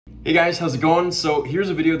Hey guys, how's it going? So here's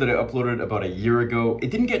a video that I uploaded about a year ago. It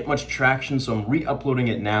didn't get much traction, so I'm re-uploading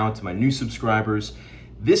it now to my new subscribers.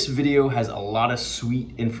 This video has a lot of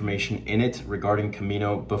sweet information in it regarding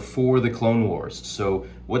Kamino before the Clone Wars. So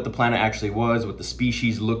what the planet actually was, what the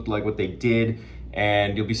species looked like, what they did,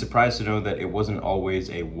 and you'll be surprised to know that it wasn't always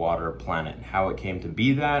a water planet. How it came to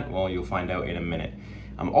be that, well, you'll find out in a minute.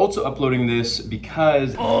 I'm also uploading this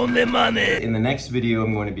because only money. In the next video,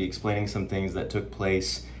 I'm going to be explaining some things that took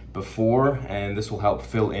place before, and this will help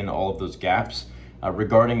fill in all of those gaps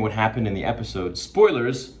regarding what happened in the episode.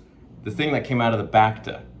 Spoilers, the thing that came out of the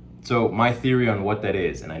Bacta. So my theory on what that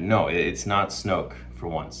is, and I know it's not Snoke for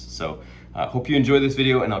once. So hope you enjoy this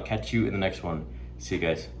video, and I'll catch you in the next one. See you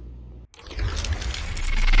guys.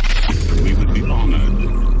 We would be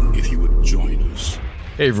honored if you would join us.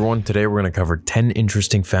 Hey everyone, today we're going to cover 10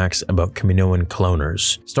 interesting facts about Kaminoan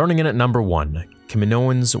cloners. Starting in at number 1.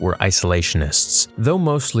 Kaminoans were isolationists. Though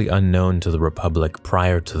mostly unknown to the Republic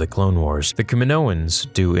prior to the Clone Wars, the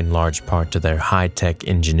Kaminoans, due in large part to their high-tech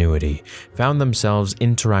ingenuity, found themselves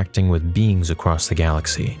interacting with beings across the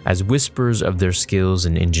galaxy, as whispers of their skills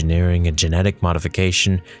in engineering and genetic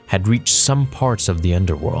modification had reached some parts of the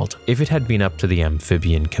underworld. If it had been up to the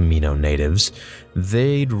amphibian Kamino natives,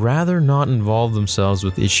 they'd rather not involve themselves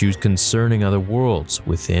with issues concerning other worlds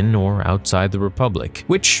within or outside the Republic,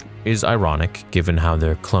 which is ironic given how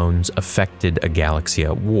their clones affected a galaxy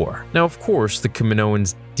at war. Now, of course, the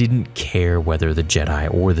Kaminoans didn't care whether the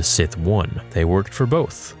Jedi or the Sith won. They worked for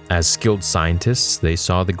both. As skilled scientists, they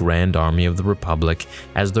saw the Grand Army of the Republic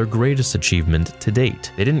as their greatest achievement to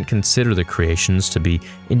date. They didn't consider the creations to be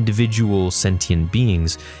individual sentient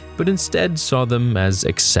beings, but instead saw them as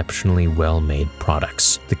exceptionally well-made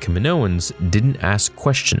products. The Kaminoans didn't ask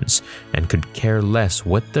questions and could care less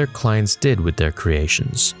what their clients did with their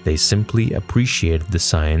creations. They simply appreciated the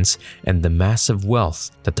science and the massive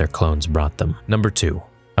wealth that their clones brought them. Number 2.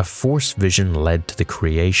 A Force vision led to the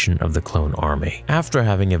creation of the clone army. After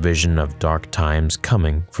having a vision of dark times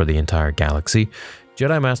coming for the entire galaxy,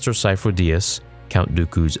 Jedi Master Sifo Dyas, Count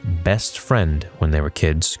Dooku's best friend when they were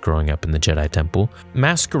kids growing up in the Jedi Temple,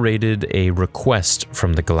 masqueraded a request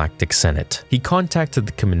from the Galactic Senate. He contacted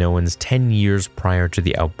the Kaminoans 10 years prior to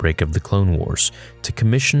the outbreak of the Clone Wars to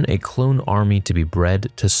commission a clone army to be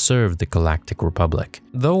bred to serve the Galactic Republic.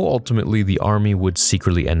 Though ultimately the army would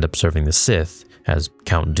secretly end up serving the Sith, as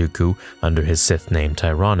Count Dooku, under his Sith name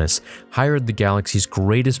Tyrannus, hired the galaxy's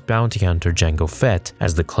greatest bounty hunter Jango Fett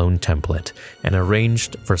as the clone template and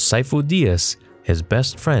arranged for Sifo Dyas, his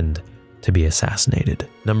best friend, to be assassinated.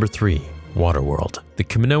 Number 3. Waterworld. The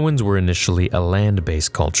Kaminoans were initially a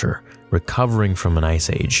land-based culture, recovering from an ice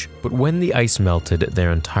age. But when the ice melted,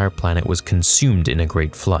 their entire planet was consumed in a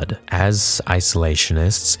great flood. As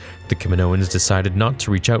isolationists, the Kaminoans decided not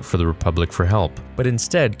to reach out for the Republic for help, but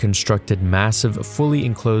instead constructed massive, fully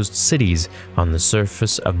enclosed cities on the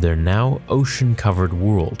surface of their now ocean-covered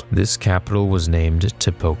world. This capital was named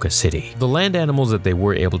Tipoca City. The land animals that they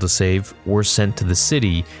were able to save were sent to the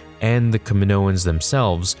city, and the Kaminoans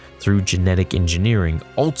themselves, through genetic engineering,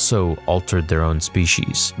 also altered their own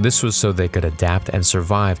species. This was so they could adapt and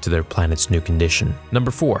survive to their planet's new condition.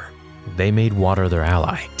 Number 4. They made water their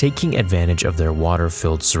ally. Taking advantage of their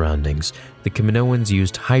water-filled surroundings, the Kaminoans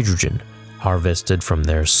used hydrogen, harvested from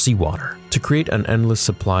their seawater, to create an endless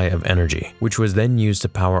supply of energy, which was then used to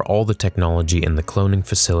power all the technology in the cloning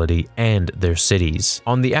facility and their cities.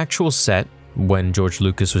 On the actual set, when George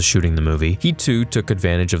Lucas was shooting the movie, he too took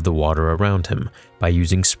advantage of the water around him by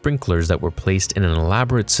using sprinklers that were placed in an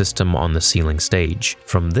elaborate system on the ceiling stage.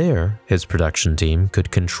 From there, his production team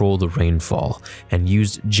could control the rainfall and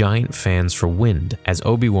used giant fans for wind as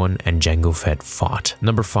Obi-Wan and Jango Fett fought.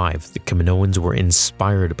 Number 5. The Kaminoans were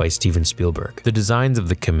inspired by Steven Spielberg. The designs of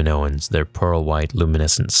the Kaminoans, their pearl white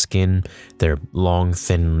luminescent skin, their long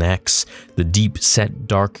thin necks, the deep-set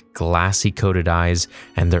dark glassy coated eyes,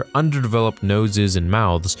 and their underdeveloped noses and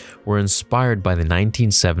mouths were inspired by the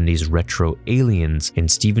 1970s retro aliens in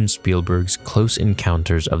Steven Spielberg's Close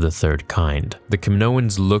Encounters of the Third Kind. The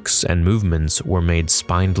Kaminoans' looks and movements were made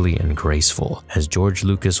spindly and graceful, as George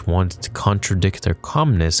Lucas wanted to contradict their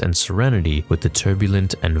calmness and serenity with the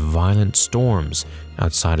turbulent and violent storms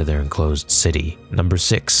outside of their enclosed city. Number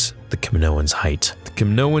 6. The Kaminoans' height. The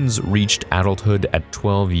Kaminoans reached adulthood at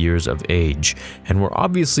 12 years of age and were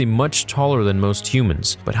obviously much taller than most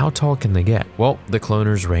humans, but how tall can they get? Well, the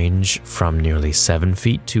cloners range from nearly 7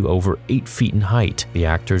 feet to over 8 feet in height. The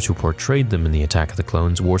actors who portrayed them in the Attack of the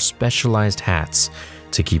Clones wore specialized hats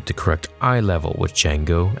to keep the correct eye level with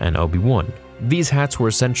Jango and Obi-Wan. These hats were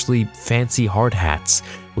essentially fancy hard hats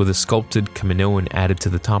with a sculpted Kaminoan added to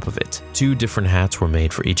the top of it. 2 different hats were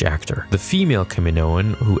made for each actor. The female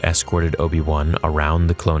Kaminoan who escorted Obi-Wan around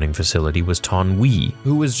the cloning facility was Taun We,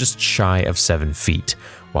 who was just shy of 7 feet,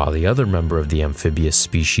 while the other member of the amphibious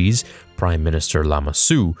species, Prime Minister Lama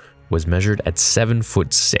Su, was measured at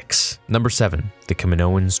 7'6". Number 7. The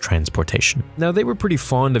Kaminoans' transportation. Now, they were pretty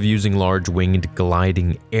fond of using large winged,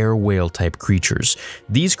 gliding, air whale type creatures.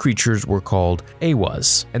 These creatures were called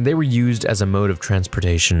Awas, and they were used as a mode of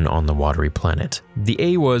transportation on the watery planet. The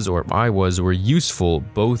Awas or Iwas were useful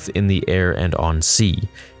both in the air and on sea.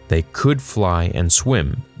 They could fly and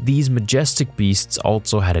swim. These majestic beasts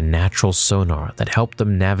also had a natural sonar that helped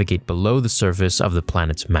them navigate below the surface of the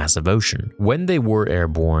planet's massive ocean. When they were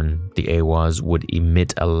airborne, the Awas would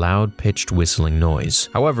emit a loud-pitched whistling noise.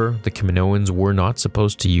 However, the Kaminoans were not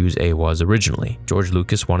supposed to use Awas originally. George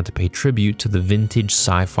Lucas wanted to pay tribute to the vintage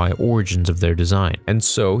sci-fi origins of their design, and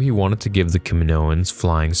so he wanted to give the Kaminoans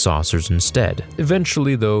flying saucers instead.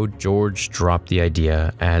 Eventually, though, George dropped the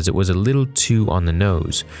idea as it was a little too on the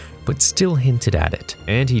nose, but still hinted at it,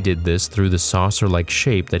 and he did this through the saucer-like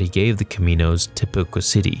shape that he gave the Kamino's typical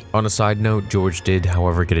city. On a side note, George did,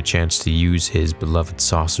 however, get a chance to use his beloved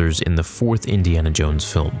saucers in the 4th Indiana Jones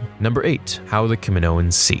film. Number 8. How the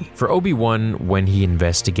Kaminoans see. For Obi-Wan, when he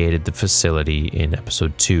investigated the facility in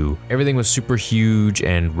Episode 2, everything was super huge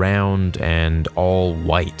and round and all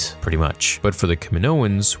white, pretty much. But for the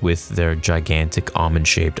Kaminoans, with their gigantic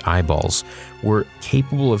almond-shaped eyeballs, were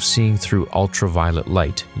capable of seeing through ultraviolet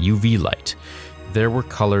light, UV light. There were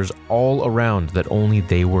colors all around that only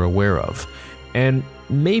they were aware of. And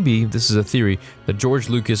maybe, this is a theory, that George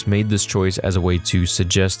Lucas made this choice as a way to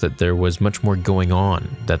suggest that there was much more going on,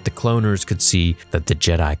 that the cloners could see that the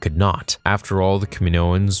Jedi could not. After all, the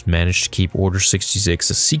Kaminoans managed to keep Order 66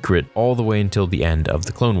 a secret all the way until the end of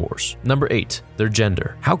the Clone Wars. Number 8. Their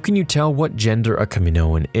gender. How can you tell what gender a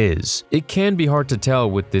Kaminoan is? It can be hard to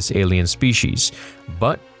tell with this alien species,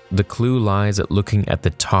 but the clue lies at looking at the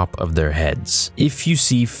top of their heads. If you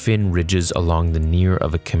see fin ridges along the near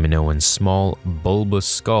of a Kaminoan's small, bulbous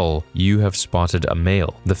skull, you have spotted a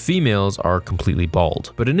male. The females are completely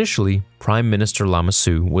bald, but initially, Prime Minister Lama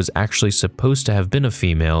Su was actually supposed to have been a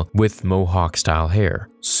female with mohawk-style hair.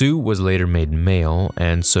 Su was later made male,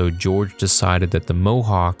 and so George decided that the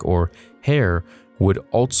mohawk or hair would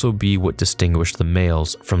also be what distinguished the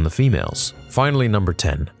males from the females. Finally, number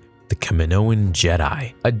 10. The Kaminoan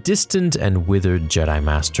Jedi. A distant and withered Jedi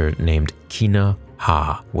Master named Kina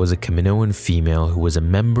Ha was a Kaminoan female who was a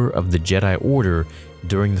member of the Jedi Order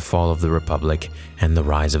during the fall of the Republic and the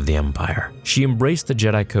rise of the Empire. She embraced the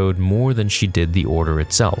Jedi Code more than she did the Order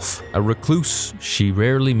itself. A recluse, she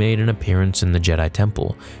rarely made an appearance in the Jedi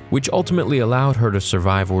Temple, which ultimately allowed her to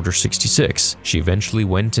survive Order 66. She eventually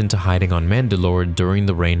went into hiding on Mandalore during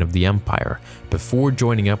the reign of the Empire, before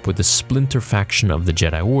joining up with a splinter faction of the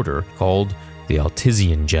Jedi Order called the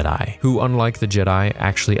Altizian Jedi, who, unlike the Jedi,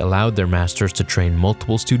 actually allowed their masters to train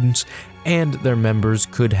multiple students, and their members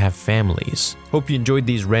could have families. Hope you enjoyed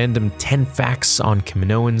these random 10 facts on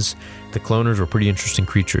Kaminoans. The cloners were pretty interesting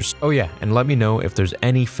creatures. Oh yeah, and let me know if there's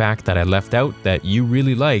any fact that I left out that you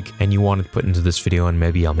really like and you wanted to put into this video, and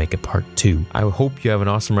maybe I'll make a part 2. I hope you have an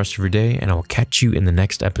awesome rest of your day, and I will catch you in the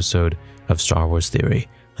next episode of Star Wars Theory.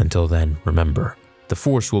 Until then, remember, the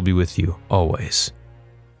Force will be with you always.